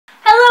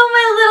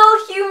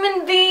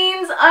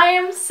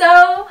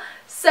am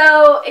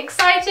so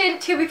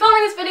excited to be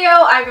filming this video.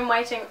 I've been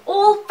waiting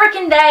all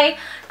freaking day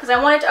because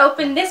I wanted to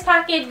open this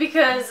package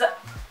because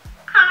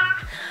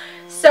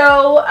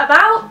so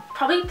about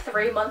probably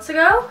 3 months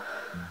ago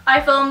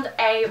I filmed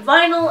a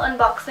vinyl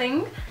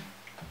unboxing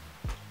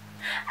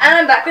and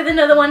I'm back with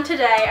another one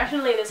today. I'm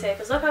gonna leave this here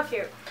because look how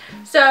cute.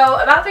 So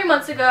about 3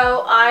 months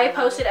ago I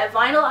posted a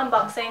vinyl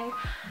unboxing,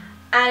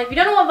 and if you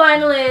don't know what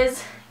vinyl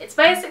is, it's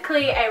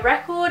basically a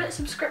record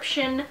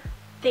subscription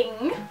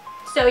thing.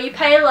 So you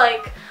pay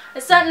like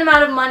a certain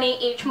amount of money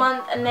each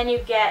month and then you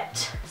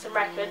get some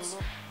records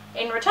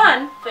in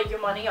return for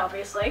your money,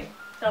 obviously.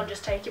 They don't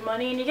just take your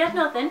money and you get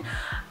nothing.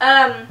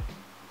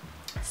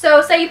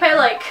 So say you pay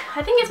like,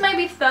 I think it's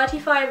maybe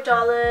 $35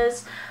 or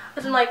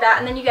something like that,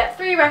 and then you get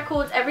 3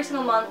 records every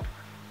single month.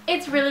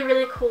 It's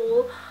really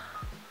cool.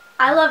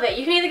 I love it.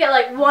 You can either get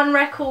like 1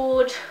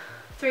 record,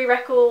 3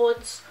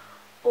 records,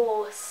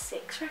 or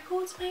 6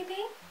 records maybe.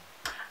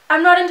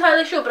 I'm not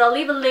entirely sure, but I'll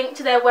leave a link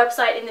to their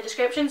website in the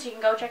description so you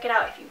can go check it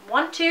out if you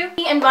want to.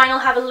 Me and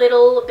Vnyl have a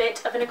little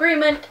bit of an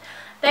agreement.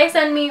 They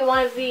send me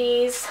one of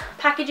these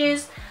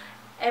packages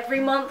every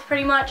month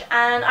pretty much,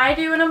 and I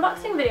do an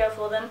unboxing video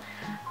for them.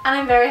 And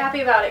I'm very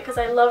happy about it because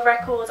I love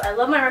records, I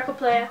love my record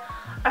player.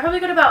 I probably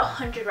got about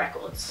 100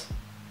 records.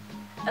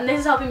 And this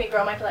is helping me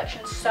grow my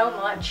collection so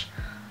much.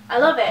 I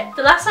love it.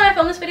 The last time I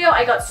filmed this video,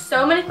 I got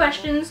so many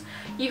questions.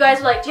 You guys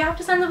were like, do you have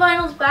to send the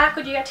vinyls back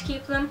or do you get to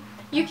keep them?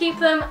 You keep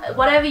them.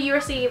 Whatever you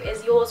receive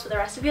is yours for the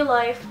rest of your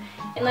life,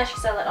 unless you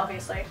sell it,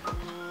 obviously.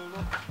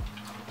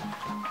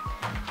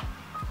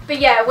 But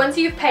yeah, once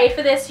you've paid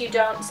for this, you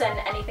don't send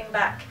anything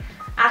back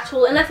at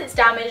all, unless it's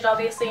damaged,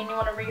 obviously, and you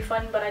want a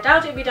refund, but I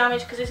doubt it'd be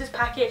damaged because this is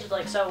packaged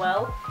like so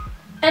well.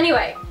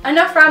 Anyway,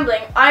 enough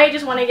rambling, I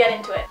just want to get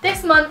into it.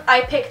 This month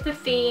I picked the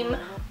theme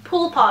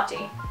Pool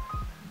Party.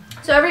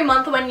 So every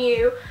month when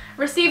you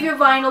receive your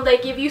vinyl, they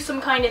give you some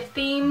kind of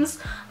themes,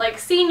 like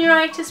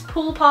senioritis,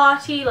 pool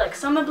party, like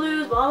summer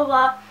blues, blah blah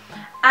blah.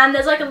 And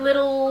there's like a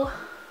little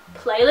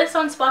playlist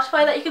on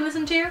Spotify that you can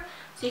listen to,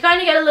 so you kind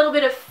of get a little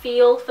bit of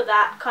feel for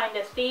that kind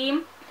of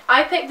theme.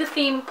 I picked the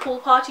theme Pool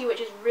Party, which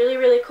is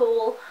really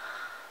cool.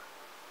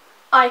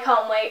 I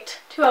can't wait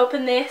to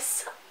open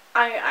this.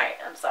 I'm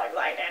so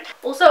excited.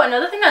 Also,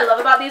 another thing I love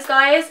about these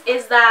guys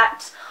is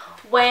that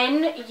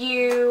when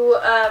you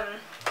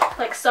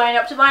like sign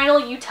up to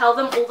Vnyl, you tell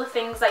them all the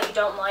things that you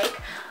don't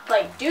like.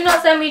 Like, do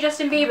not send me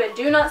Justin Bieber,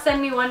 do not send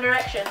me One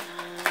Direction.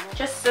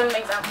 Just some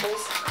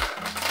examples.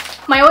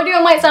 My audio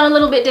might sound a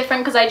little bit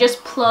different because I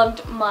just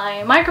plugged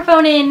my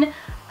microphone in.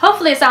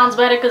 Hopefully it sounds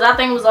better because that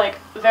thing was like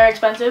very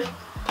expensive.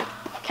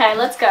 Okay,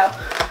 let's go.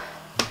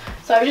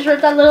 So I just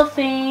ripped that little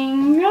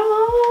thing.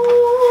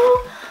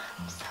 Oh,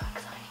 I'm so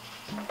excited.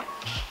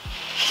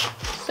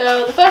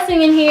 So the first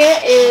thing in here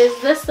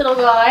is this little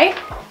guy.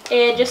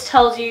 It just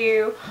tells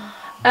you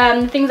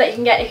the things that you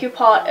can get if you're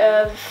part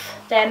of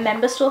their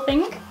member store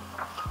thing.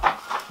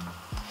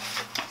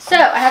 So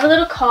I have a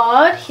little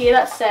card here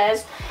that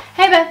says,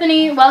 "Hey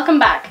Bethany, welcome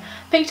back.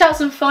 Picked out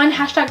some fun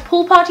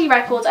 #pool party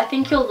records I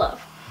think you'll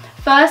love.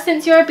 First,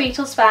 since you're a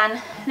Beatles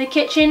fan, the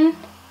kitchen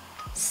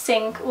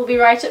sink will be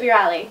right up your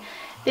alley.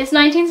 This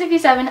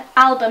 1967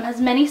 album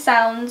has many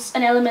sounds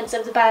and elements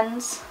of the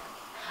bands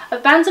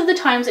of the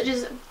time, such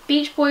as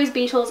Beach Boys,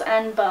 Beatles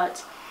and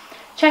Birds.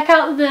 Check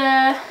out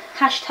the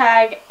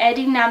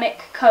 #Edynamic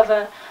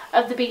cover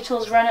of the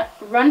Beatles'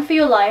 Run for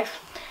Your Life.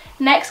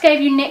 Next gave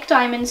you Nick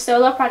Diamond's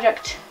solo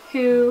project,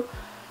 who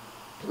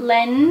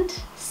Len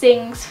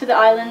sings for the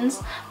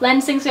islands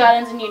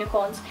and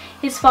unicorns.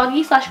 His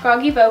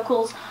foggy/groggy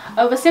vocals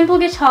over simple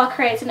guitar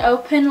creates an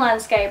open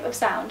landscape of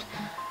sound.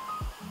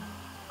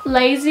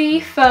 Lazy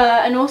for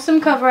an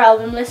awesome cover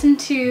album, listen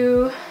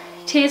to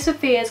Tears for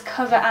Fears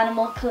cover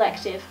Animal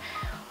Collective.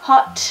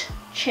 Hot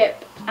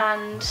Chip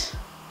and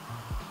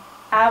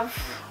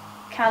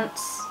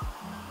Avcants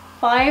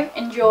 5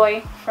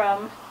 Enjoy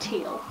from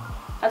Teal."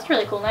 That's a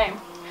really cool name.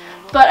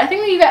 But I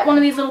think that you get one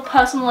of these little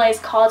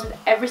personalised cards with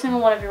every single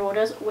one of your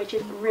orders, which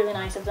is really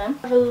nice of them.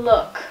 Have a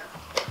look.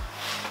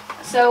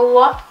 So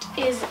what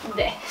is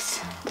this?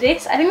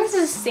 I think this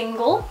is a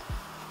single.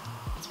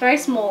 It's very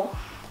small.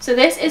 So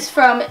this is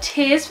from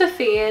Tears for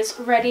Fears,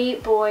 Ready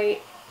Boys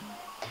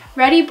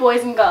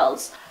and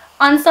Girls.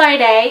 On side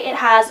A it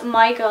has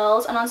My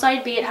Girls, and on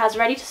side B it has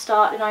Ready to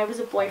Start and I Was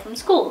a Boy from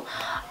School.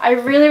 I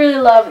really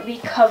love the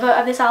cover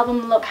of this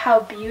album. Look how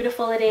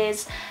beautiful it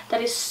is.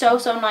 That is so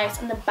nice,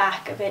 and the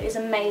back of it is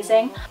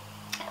amazing.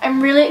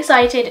 I'm really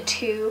excited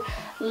to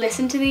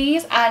listen to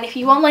these, and if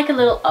you want like a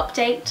little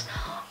update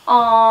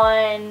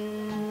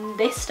on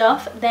this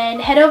stuff, then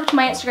head over to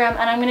my Instagram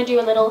and I'm going to do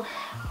a little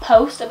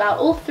post about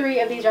all 3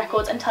 of these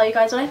records and tell you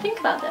guys what I think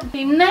about them.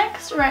 The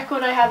next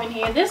record I have in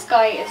here, this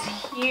guy is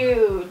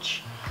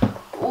huge.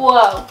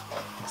 Whoa.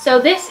 So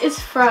this is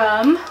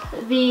from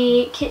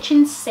the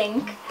kitchen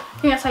sink. I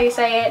think that's how you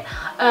say it.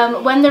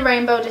 When the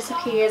Rainbow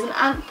Disappears, an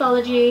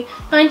anthology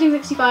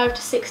 1965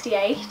 to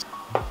 68.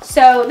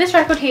 So this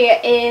record here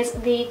is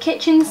the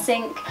kitchen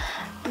sink,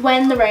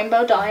 When the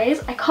Rainbow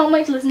Dies. I can't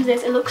wait to listen to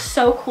this. It looks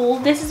so cool.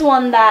 This is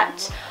one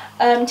that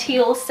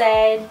Teal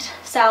said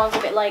sounds a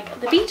bit like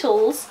the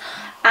Beatles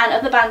and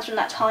other bands from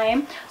that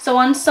time. So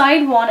on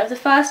side 1 of the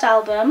first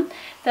album,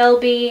 there'll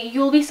be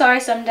You'll Be Sorry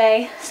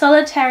Someday,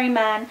 Solitary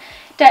Man,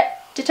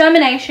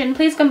 Determination,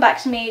 Please Come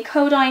Back to Me,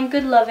 Codeine,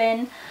 Good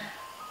Lovin',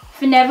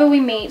 Whenever We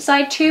Meet.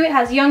 Side 2, it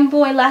has Young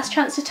Boy, Last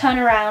Chance to Turn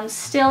Around,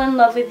 Still in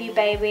Love with You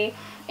Baby,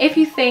 If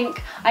You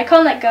Think, I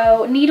Can't Let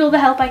Go, Need All the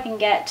Help I Can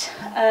Get,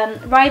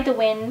 Ride the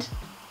Wind.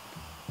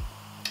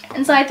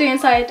 And side 3 and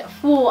side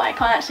 4, I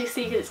can't actually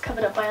see because it's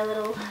covered up by a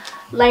little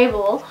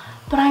label,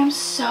 but I'm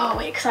so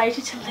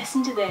excited to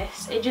listen to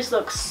this. It just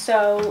looks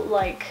so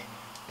like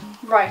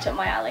right up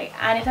my alley,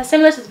 and if they're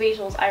similar to the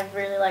Beatles, I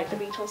really like the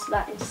Beatles, so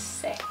that is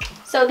sick.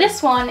 So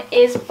this one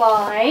is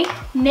by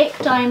Nick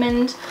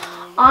Diamond,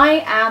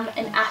 I Am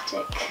an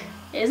Attic.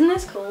 Isn't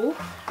this cool?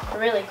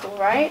 Really cool,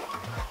 right?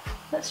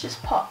 Let's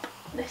just pop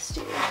this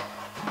dude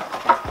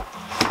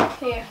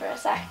here for a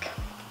sec.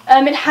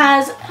 It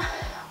has,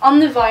 on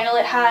the vinyl,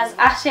 it has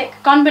Attic,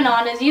 Gone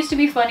Bananas, Used to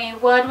Be Funny,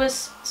 Word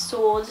Was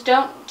Swords,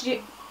 Don't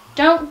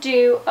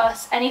Do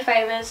Us Any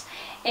Favours,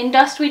 In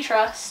Dust We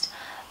Trust,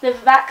 The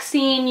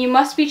Vaccine, You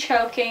Must Be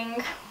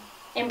Choking,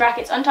 in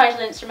brackets,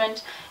 Untitled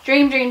Instrument,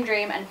 Dream, Dream,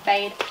 Dream, and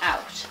Fade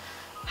Out.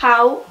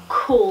 How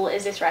cool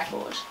is this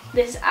record?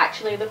 This is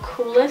actually the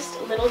coolest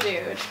little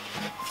dude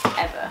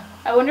ever.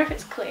 I wonder if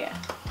it's clear.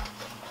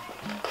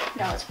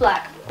 No, it's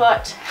black,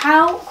 but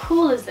how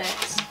cool is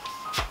this?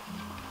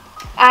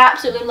 I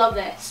absolutely love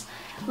this.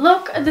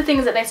 Look at the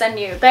things that they send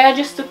you. They are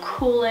just the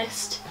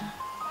coolest,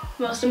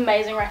 most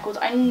amazing records.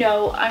 I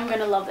know I'm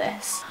gonna love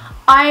this.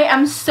 I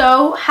am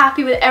so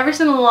happy with every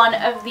single one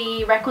of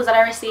the records that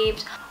I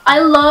received. I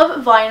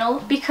love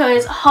vinyl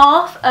because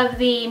half of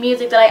the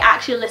music that I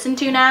actually listen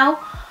to now,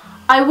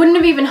 I wouldn't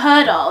have even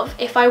heard of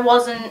if I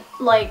wasn't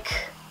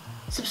like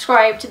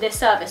subscribed to this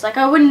service. Like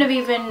I wouldn't have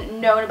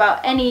even known about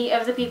any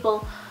of the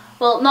people,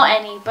 well not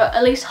any, but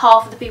at least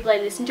half of the people I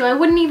listen to I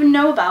wouldn't even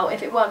know about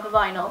if it weren't for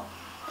vinyl.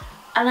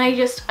 And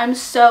I'm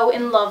so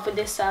in love with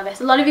this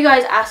service. A lot of you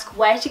guys ask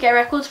where to get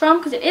records from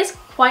because it is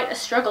quite a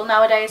struggle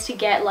nowadays to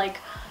get like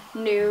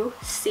new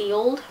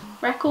sealed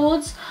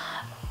records.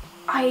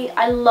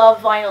 I love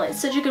vinyl. It's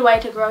such a good way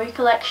to grow your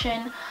collection,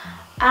 and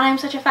I'm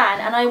such a fan,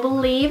 and I will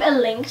leave a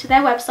link to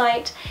their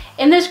website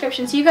in the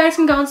description so you guys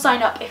can go and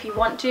sign up if you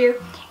want to.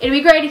 It'd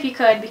be great if you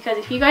could, because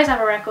if you guys have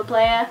a record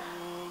player,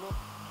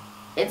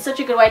 it's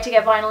such a good way to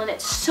get vinyl, and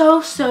it's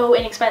so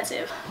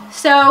inexpensive.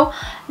 So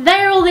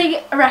there are all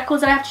the records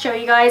that I have to show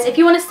you guys. If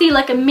you want to see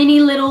like a mini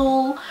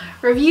little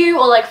review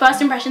or like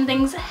first impression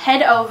things,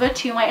 head over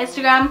to my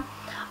Instagram.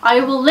 I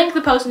will link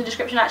the post in the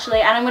description actually,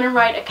 and I'm going to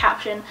write a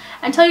caption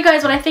and tell you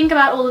guys what I think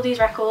about all of these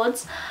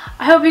records.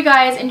 I hope you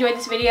guys enjoyed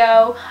this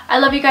video. I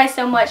love you guys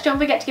so much. Don't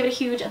forget to give it a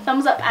huge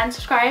thumbs up and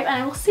subscribe,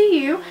 and I will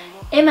see you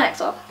in the next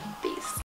one.